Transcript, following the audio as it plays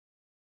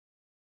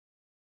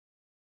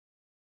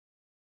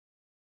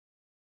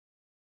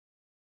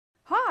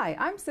Hi,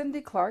 I'm Cindy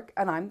Clarke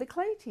and I'm the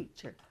Clay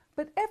teacher,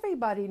 but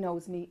everybody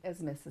knows me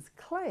as Mrs.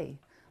 Clay.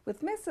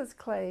 With Mrs.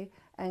 Clay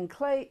and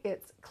Clay,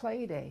 it's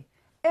Clay Day.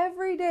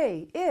 Every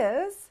day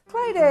is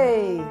Clay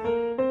Day.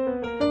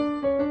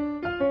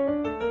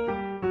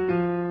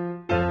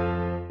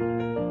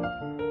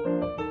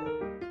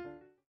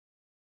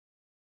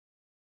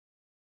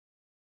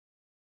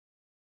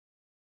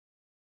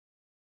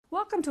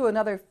 Welcome to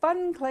another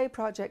fun clay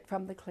project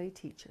from the Clay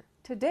teacher.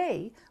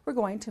 Today we're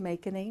going to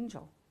make an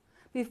angel.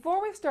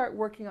 Before we start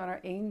working on our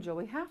angel,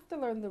 we have to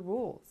learn the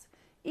rules.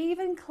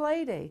 Even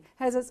Clay Day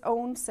has its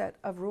own set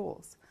of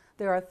rules.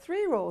 There are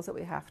 3 rules that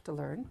we have to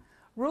learn.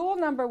 Rule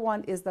number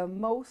 1 is the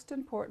most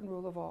important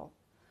rule of all.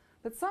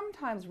 But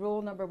sometimes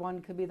rule number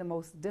 1 can be the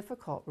most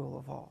difficult rule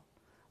of all.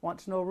 Want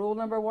to know rule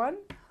number 1?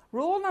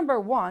 Rule number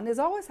 1 is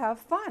always have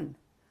fun.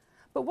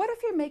 But what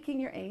if you're making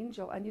your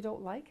angel and you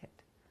don't like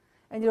it?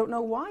 And you don't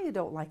know why you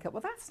don't like it?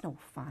 Well, that's no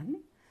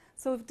fun.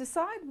 So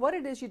decide what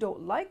it is you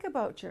don't like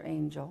about your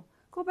angel.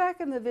 Go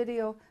back in the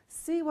video,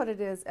 see what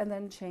it is, and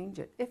then change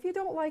it. If you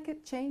don't like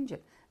it, change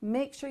it.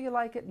 Make sure you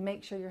like it,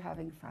 make sure you're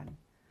having fun.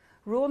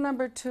 Rule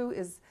number 2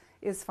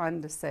 is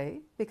fun to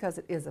say because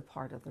it is a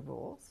part of the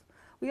rules.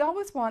 We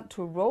always want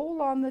to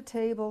roll on the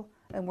table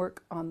and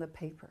work on the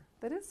paper.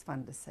 That is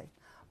fun to say.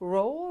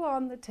 Roll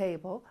on the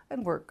table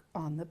and work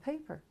on the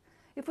paper.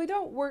 If we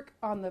don't work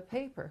on the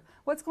paper,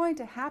 what's going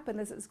to happen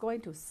is it's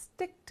going to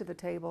stick to the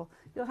table.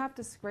 You'll have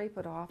to scrape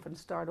it off and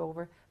start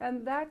over,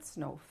 and that's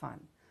no fun.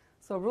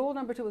 So rule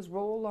number 2 is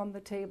roll on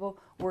the table,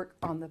 work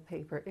on the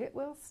paper. It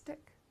will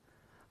stick.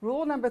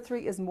 Rule number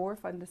 3 is more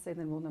fun to say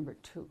than rule number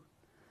 2.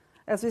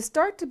 As we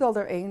start to build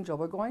our angel,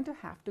 we're going to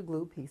have to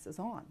glue pieces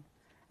on.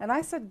 And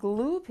I said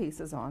glue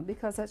pieces on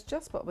because that's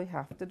just what we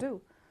have to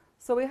do.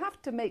 So we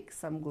have to make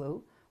some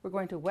glue. We're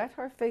going to wet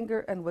our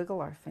finger and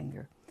wiggle our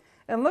finger.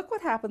 And look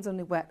what happens when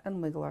we wet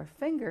and wiggle our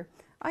finger.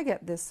 I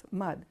get this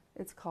mud.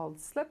 It's called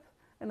slip,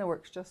 and it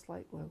works just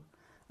like glue.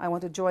 I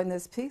want to join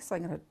this piece, so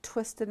I'm going to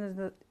twist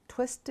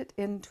it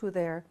into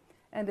there,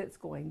 and it's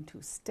going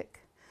to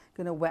stick.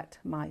 I'm going to wet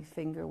my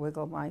finger,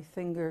 wiggle my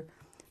finger,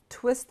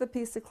 twist the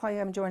piece of clay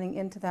I'm joining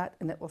into that,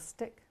 and it will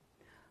stick.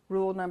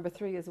 Rule number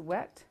 3 is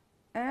wet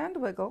and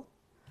wiggle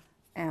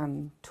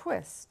and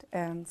twist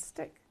and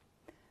stick.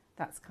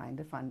 That's kind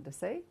of fun to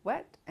say.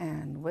 Wet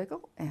and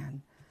wiggle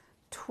and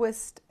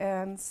twist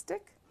and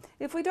stick.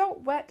 If we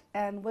don't wet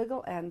and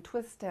wiggle and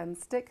twist and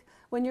stick,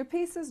 when your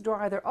pieces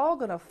dry, they're all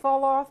going to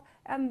fall off,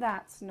 and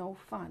that's no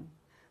fun.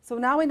 So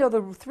now we know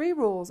the 3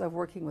 rules of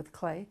working with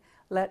clay.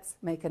 Let's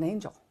make an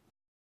angel.